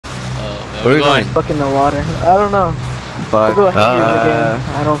Where are we going? Fucking the water. I don't know. Fuck. We'll go hangers again.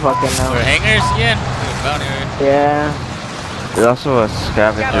 I don't fucking know. We're hangers again? Yeah. There's also a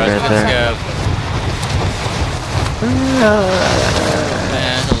scavenger right there.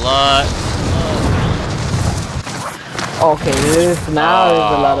 Man, a lot. Okay, this now there's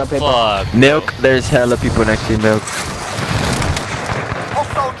a lot of people. Fuck. Milk, there's hella people next to you, Milk.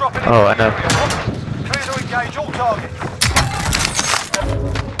 Oh, I know. Clear to engage all targets.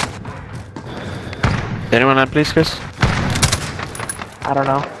 Anyone on, please, Chris? I don't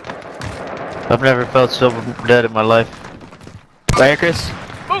know. I've never felt so dead in my life. Right here, Chris?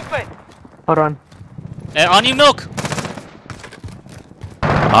 Movement! Hold on. Hey, on you, Milk!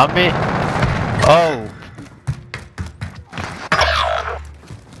 On me? Oh.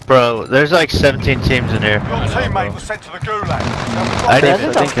 Bro, there's like 17 teams in here. Your teammate was sent to the gulag. I That's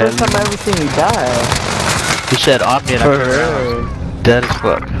didn't the think first time I ever seen you die. He said on me and I dead as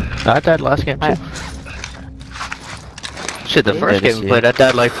fuck. I died last game too. Shit, the first game we played, I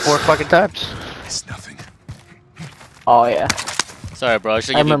died like 4 fucking times. It's nothing. Oh yeah. Sorry, bro. I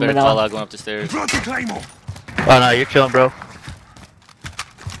should give you a better call out going up the stairs. Oh no, you're chilling, bro.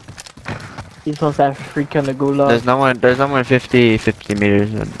 He's supposed to have freak on the gulag. There's no one 50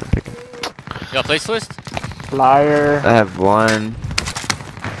 meters. You got place twist? Liar. I have one.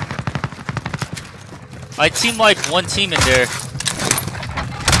 I team like one team in there.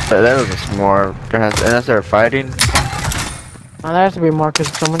 But there was more. Unless they were fighting. Oh, there has to be more because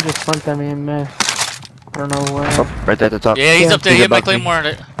someone just bumped at me and missed. I don't know where. Oh, right there at the top. Yeah, he's up there. He hit my above me. claymore on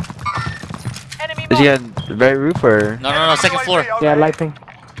it. Is he on the very roof or? No, second floor. Yeah, lighting.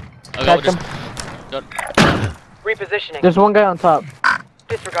 Okay, Catch him. Repositioning. There's one guy on top.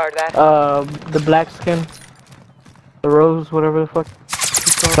 Disregard that. The black skin. The rose, whatever the fuck.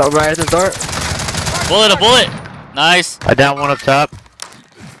 So right at the door. A bullet. Nice. I down one up top.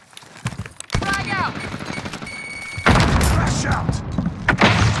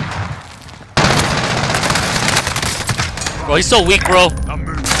 Bro, he's so weak, bro.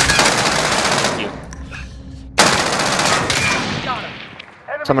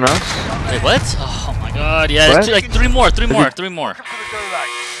 Someone else? Wait, what? Oh my god, yeah, What? like three more. If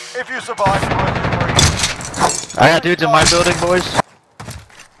you survive, I got dudes in my building, boys.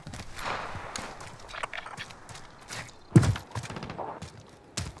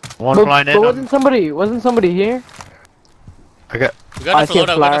 One flying in. But wasn't somebody here? I got. We got enough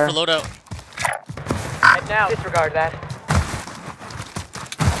for loadout, loadout. And now, disregard that.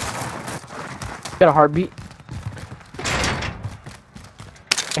 Got a heartbeat.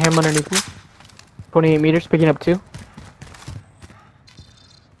 Him underneath me. 28 meters, picking up 2.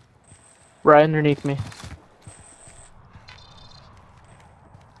 Right underneath me.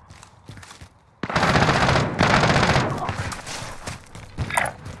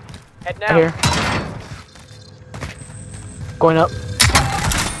 Head now. Here. Going up.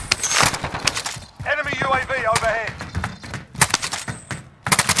 enemy UAV overhead.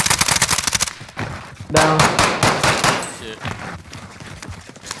 Down. Shit.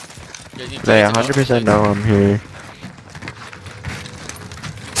 They 100% know I'm here.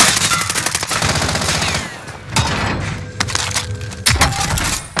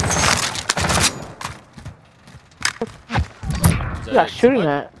 Yeah, shooting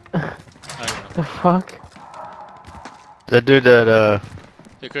at. The fuck? That dude that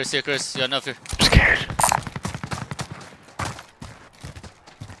Here, Chris, you got enough here. I'm scared.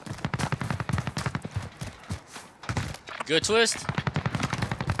 Good twist.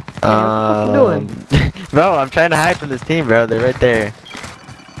 What you doing? Bro, I'm trying to hide from this team, bro. They're right there.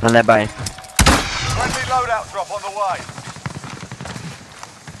 On that buy. Friendly loadout drop on the way.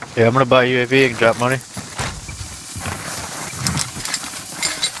 Yeah, I'm gonna buy UAV and drop money.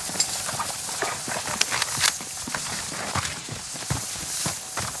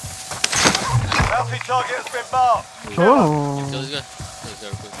 Bounty target has been marked. Oh. Kill this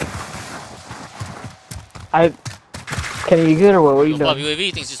guy. Can you get or what? What are you Pop doing?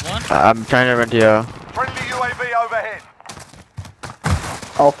 UAV, thinks just one. I'm trying to run to you. Friendly UAV overhead.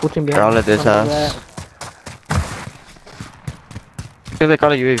 Oh, full team behind. They're all at this house. Because they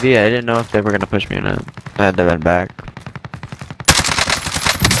called a UAV, I didn't know if they were gonna push me or not. I had to run back.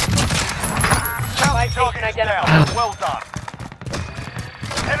 Bounty target is down. Well done.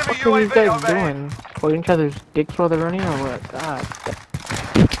 Enemy What are these UAV guys overhead. doing? Holding each other's dicks while they're running or what? God.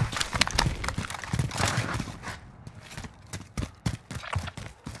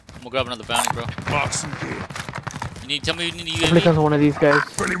 I'm gonna grab another bounty, bro. Mark some gear. Tell me you need a Somebody UAV. comes to one of these guys.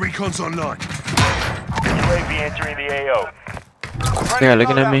 Friendly recon's online. UAV entering the AO. Yeah,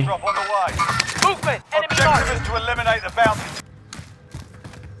 looking at me. Drop on the way. Movement! Enemy Objective marked! is to eliminate the bounty.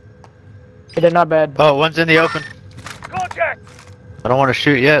 They're not bad. Oh, one's in the open. Contact! I don't want to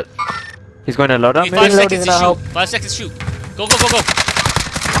shoot yet. He's going to load up. Give me 5 Reloading, seconds to not shoot. help. 5 seconds to shoot. Go, go, go, go.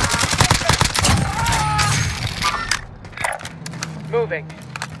 Moving.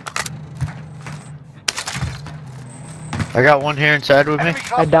 I got one here inside with me. Enemy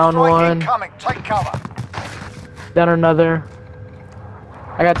I downed strike one. incoming. Take cover. Down another.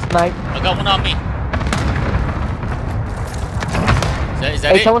 I got sniped. I got one on me. Is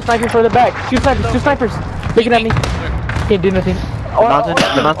that Hey, it? someone's sniping for the back. Two snipers. Looking at me. Where? Can't do nothing. mountain,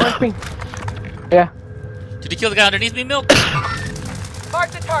 the mountain. orange ping. Yeah. Did he kill the guy underneath me, Milk? Mark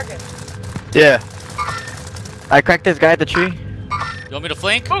the target. Yeah. I cracked this guy at the tree. You want me to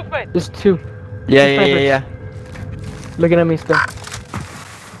flank? Movement. There's two. Yeah. Looking at me still.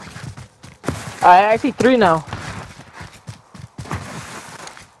 I see 3 now.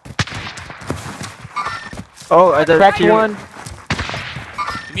 Oh, the Cracked tree. one.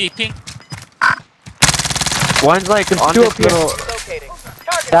 Give me a ping. One's like on two this up here. little. Locating.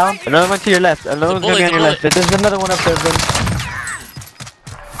 Target. Down. Another one to your left. Another one's gonna be on your left. There's another one up there. Then.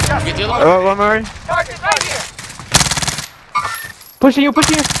 Get the other one. Oh, one more. Target right here. Pushing you.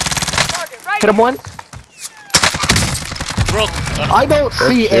 Target right Hit him once. Broke. I don't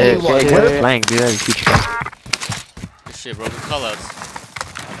see anyone. Good flank, dude. That's a huge guy. Good shit, bro. Good callouts.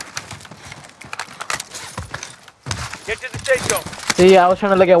 Get to the safe zone. See, I was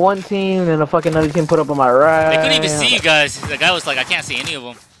trying to look at one team, and a fucking other team put up on my right. They couldn't even see you guys. The guy was like, I can't see any of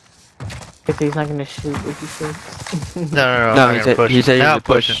them. He's not gonna shoot. What you said? No, No, I'm he gonna said push. he said Now he I'm was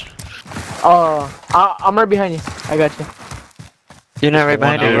pushing. Oh, I'm right behind you. I got you. You're not right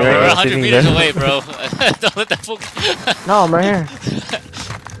behind one him. over. You're We're right 100 sitting meters there. away, bro. Don't let that fool. No, I'm right here.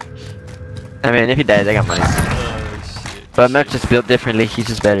 I mean, if he dies, I got money. Oh, shit. But Matt's just built differently. He's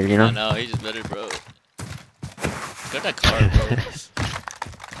just better, you know. I know, he's just better, bro. Got that car, bro.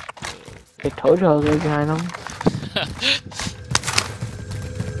 I told you I was right behind him.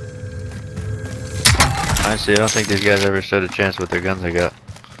 Honestly, I don't think these guys ever stood a chance with their guns they got.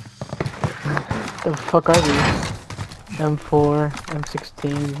 The fuck are these? M4,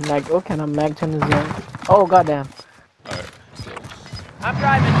 M16. Like, what kind of mag 10 is that? Oh, goddamn. Alright, so. I'm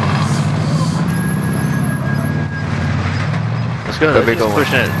driving. Let's go. The Let's big just old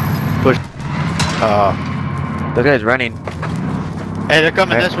push it. Push. Those guys running. Hey, they're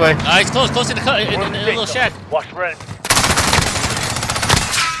coming this way. He's close in the little shack. Watch for enemy.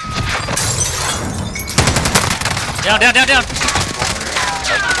 Down. Don't let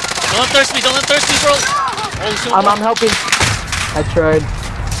him thirst me, bro. Oh, shit. I'm helping. I tried.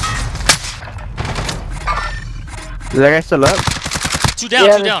 Is that guy still up? Two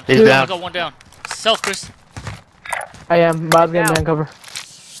down. Yeah, He's I down. got one down. Self, Chris. I am. But I was getting man cover.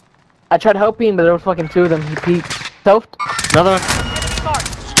 I tried helping, but there was fucking 2 of them. He peeked. Selfed. Another one. Enemy mark.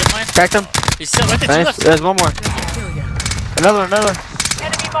 Did you get mine? Cracked him. He's still right there, two Nice. left. There's one more. Another one.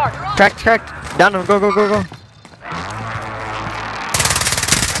 Enemy mark. Cracked. Down him. Go.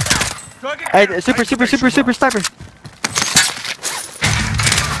 Hey, super sniper.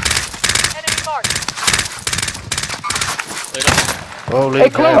 Enemy mark. Laid up. Holy Hey,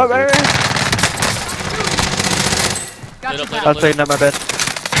 close. cow. I was taking up my bed.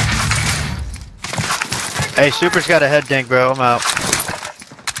 Hey, Super's got a head dink, bro. I'm out.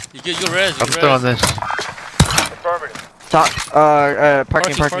 You get your res. I'm throwing this. Affirmative. Top.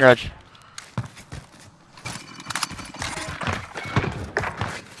 Parking garage.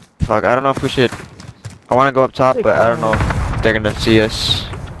 Fuck, I don't know if we should. I want to go up top, but I don't know if they're gonna see us.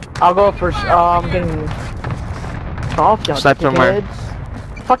 I'll go first. I'm getting off. Y'all Snipe somewhere.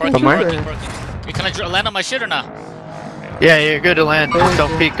 Fucking Somewhere? shooter. Hey, can I land on my shit or not? Yeah, you're good to land. Just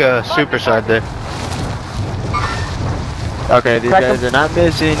don't peek Super side there. Okay, these Crack guys them. are not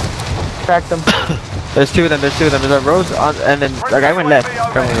missing. Cracked them. There's two of them. There's a Rose on, and then the guy went left.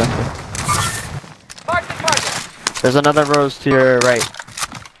 Guy went left. Mark the target. There's another Rose to your right.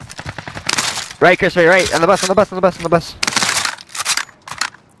 Right, Chris, right. On the bus.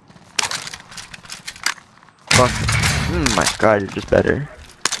 Fuck. My god, you're just better.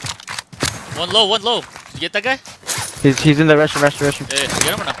 One low. Did you get that guy? He's in the restroom. Yeah,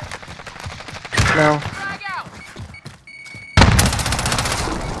 get him or not? No.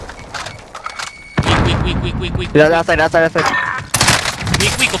 Weak. He's outside.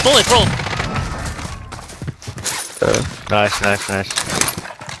 Weak, a bullet, bro. Nice.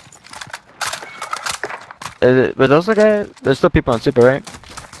 But those are guys. There's still people on Super, right?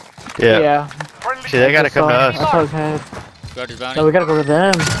 Yeah. Friendly See, they gotta come to I us. saw his head. Guard his No, bounty. we gotta go to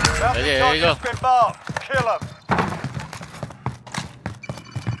them. bounty there you go. target's been marked. Kill 'em.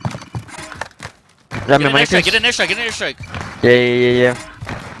 Is that my money, Chris? Get an airstrike. Yeah.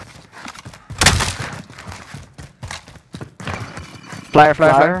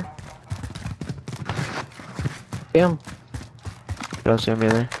 Flyer. Damn. Don't see him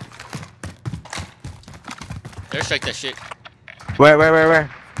either. Airstrike that shit. Where?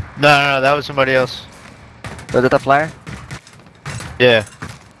 No, that was somebody else. Was it the flyer? Yeah.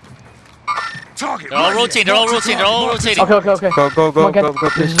 Target. They're all rotating. They're all rotating. Okay. Go, Come on, get-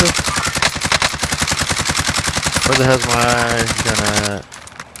 please. Where the hell's my gonna?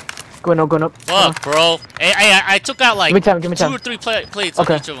 Going up. Fuck, bro. Hey, I took out like Give me time. 2 or 3 plates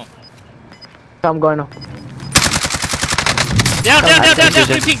Okay. on each of them. I'm going up. Down.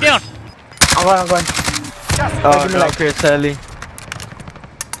 3 ping down. I'm going. Oh give me no, like- Chris Helly.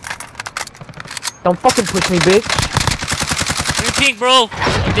 Don't fucking push me, bitch. 3 ping, bro.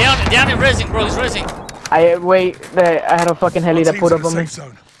 Down and rezzing, bro. He's rezzing. I had a fucking heli that pulled up on me.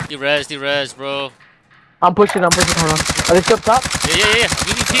 He rezzed, bro. I'm pushing, hold on. Are they still up top? Yeah.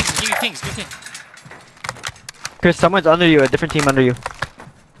 Give me pings. Chris, someone's under you. A different team under you.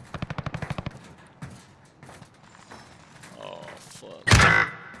 Oh, fuck.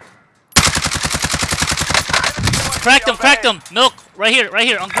 Cracked him. Milk, right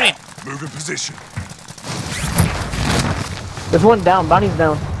here, on green. Move in position. There's one down, Bonnie's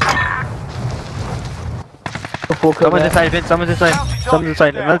down. Someone's inside, Vince. Someone's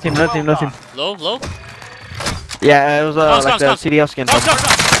inside. Another team. Low. Yeah, it was like the come. CDL skin. Come.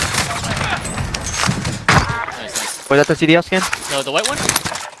 Nice. Was that the CDL skin? No, the white one?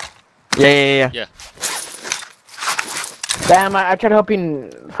 Yeah. Yeah. Damn, I tried helping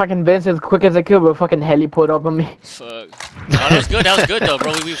fucking Vince as quick as I could, but fucking heli pulled up on me. Fuck. No, that was good though,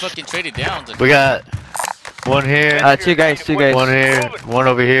 bro. We fucking traded down. We got one here. Two guys. One here. One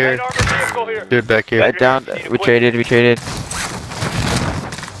over here. Dude back here. Right down. We traded.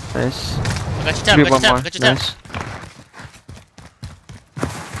 Nice. I got your tap. Nice.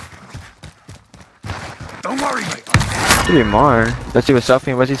 Don't worry, mate. Should be more. Let's see what's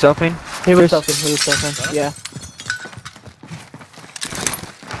selfing. Was he selfing? He was selfing. Yeah.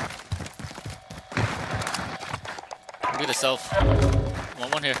 Get a self.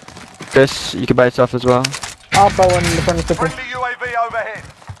 One here. Chris, you can buy yourself as well. I'll buy one in the front of the Friendly UAV overhead.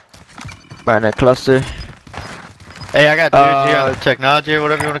 Buy that cluster. Hey, I got dudes here on the technology or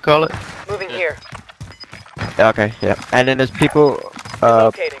whatever you want to call it. Moving here. Yeah, okay, yeah. And then there's people,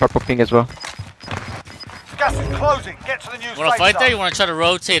 purple ping as well. Gas is closing. Get to the new You wanna safe fight there? zone. You wanna try to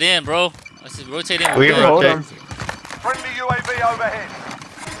rotate in, bro? I said rotate in. We can Hold rotate. on. Friendly UAV overhead.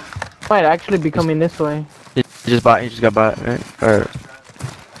 Might actually be coming this way. He just got bought, right? Or...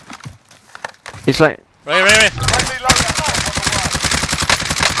 He's like... Right. Friendly loadout on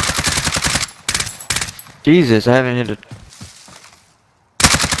Jesus, I haven't hit it.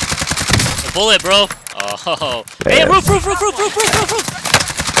 A bullet, bro. Oh. Yeah. Hey, roof.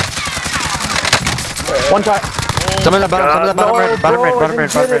 One shot. Some of the bottom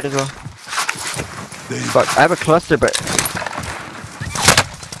red as well. Fuck, I have a cluster, but...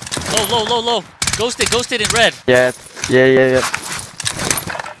 Low. Ghosted in red. Yeah.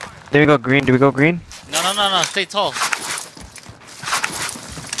 Do we go green? No. Stay tall.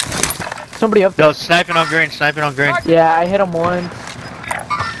 Somebody up there. Yo, sniping on green. Yeah, I hit him once.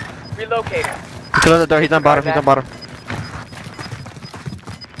 Relocating. Close the door, he's on bottom.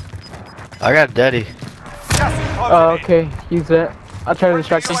 I got daddy. Gas is closing. Oh, okay. Use that. I'll try to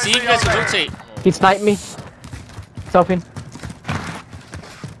distract him. See if you guys can rotate. He sniped me. Selfing.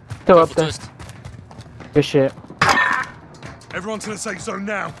 Still up Careful, there. twist. Good shit. Everyone to the safe zone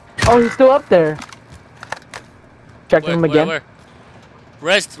now. Oh, he's still up there. Checking him again. Where?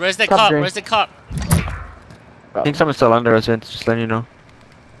 Res that Top cop. green. Res the cop. I think someone's still under us, Vince, just letting you know.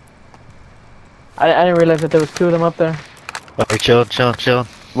 I didn't realize that there was 2 of them up there. Oh, chill.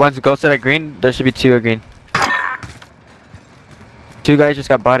 One's ghosted at green, there should be 2 at green. 2 guys just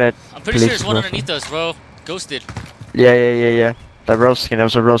got bought at I'm pretty sure police there's one as well. underneath us, bro. Ghosted. Yeah. That roast skin.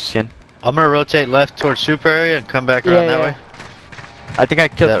 I'm gonna rotate left towards super area and come back around that way. I think I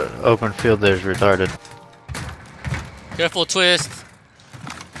killed... That open field there is retarded. Careful, twist.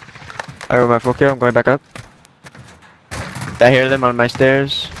 Alright, my 4K, I'm going back up. I hear them on my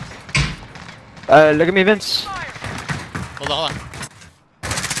stairs. Look at me, Vince. Hold on.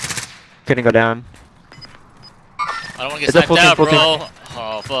 Couldn't go down. I don't wanna get It's a sniped full team, out, full bro. team.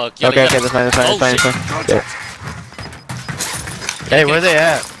 Oh, fuck. Okay, that's fine. Oh, shit. Yeah. Hey, where they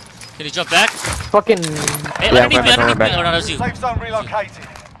at? Can you jump back? Fucking. Hey, Yeah, underneath I'm me. back. Oh, no, that's you. Safe zone relocated.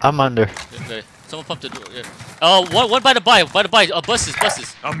 I'm under. Okay. Someone pumped the door. Yeah. Oh, one by the buy. Buses.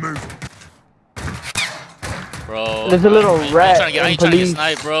 I'm moving. Bro. There's a little I ain't rat trying to get and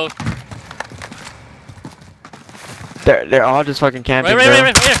sniped, police. bro. They're all just fucking camping, Right bro.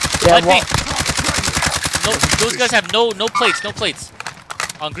 here. Yeah, Light pink. No, those guys have no plates.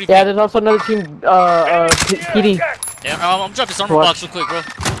 On green. Yeah, ping. there's also another team. PD. Yeah, I'm dropping this armor What? box real quick, bro.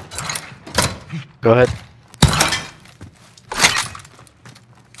 Go ahead.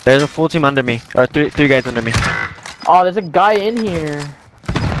 There's a full team under me. Or three guys under me. Oh, there's a guy in here.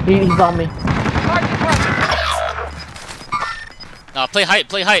 He's on me. Nah, play height,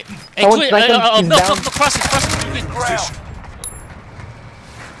 play height. Hey, Someone's quit. sniping, No, he's no, down. crossing. Position.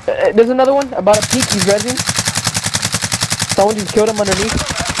 There's another one about a peak. He's resin. Someone just killed him underneath.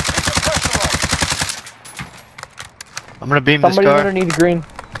 I'm gonna beam this Somebody's car. underneath green.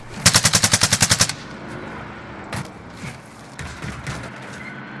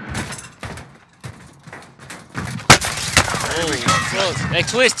 Bro. Hey,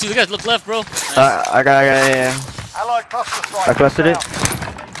 Twist, you guys look left, bro. Nice. I got, yeah. Allied cluster strike. I clustered it.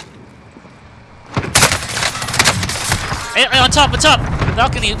 Hey, on top.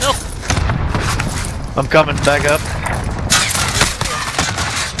 Balcony, milk. I'm coming back up.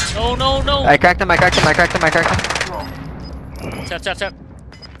 No. I cracked him. Tap.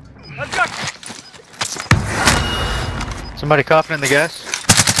 Somebody coughing in the gas.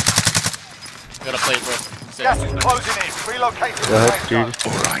 Gotta play, bro. Gas is closing in. Relocating Go the ahead, safe zone. dude.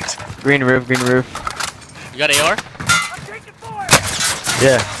 Alright. Green roof. You got AR?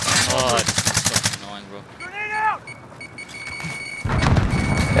 Yeah. Oh, it's fucking annoying, bro.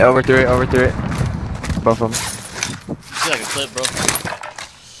 Yeah, overthrew it. Both of them. Feel like a clip, bro.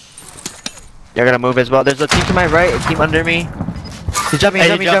 Y'all gotta move as well. There's a team to my right, a team under me. He's jumping,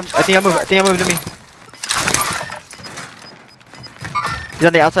 Hey, I think I moved to me. He's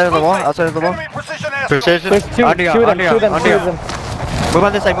on the outside of the wall, Enemy precision airstrike. Precision. There's two of them. Move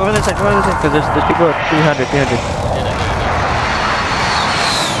on this side, because there's people at 300.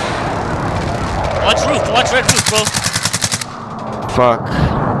 Watch red roof, bro. Fuck.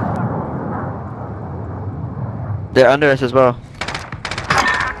 They're under us as well.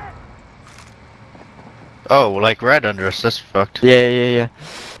 Oh, like right under us. That's fucked. Yeah.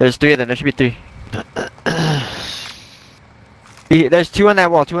 There's three of them, there should be three. There's two on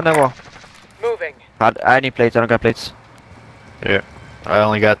that wall. Moving. I need plates, I don't got plates. Yeah. I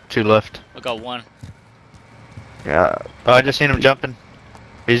only got 2 left. I got one. Yeah, Oh, I just seen him jumping.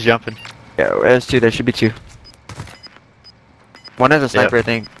 He's jumping. there's two, there should be two. One is a sniper, I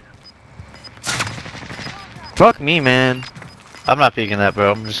think. Fuck me, man. I'm not peeking that,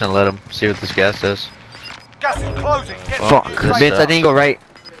 bro. I'm just gonna let him see what this gas does. Gas is closing. Get Fuck. to the safe Vince, I zone. didn't go right.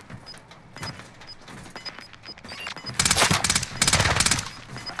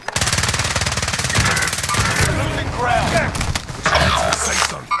 Losing ground. Safe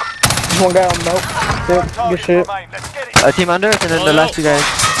zone. There's one guy on milk. Good Targets shit. remain. Let's get it. A team under us, and then the last two guys.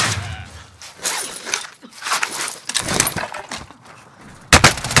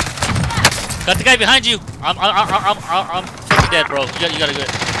 Got the guy behind you. I'm fucking dead, bro. You gotta go.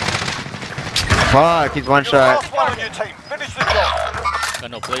 Fuck, he's one You're the shot. last one on your team. Finish the job.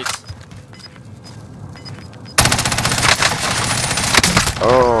 Got no plates.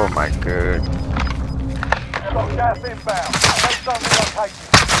 Oh my god. Got gas inbound. Safe zone relocated.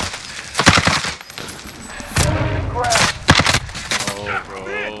 Losing ground. Oh, bro.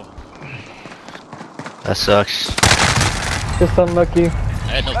 That sucks. Just unlucky.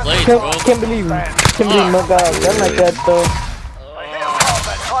 I had no plates, bro. Can't believe Milk got done like that though. They hit us hard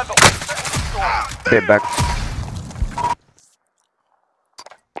that time, but we finished the score. Get back.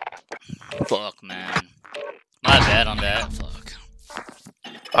 Fuck, man. My bad on that. Fuck.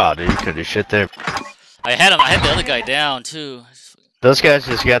 Oh, dude, you could do shit there. I had the other guy down too. Those guys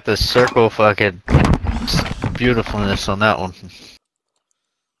just got the circle fucking beautifulness on that one.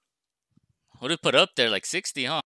 What did we put up there? Like 60, huh?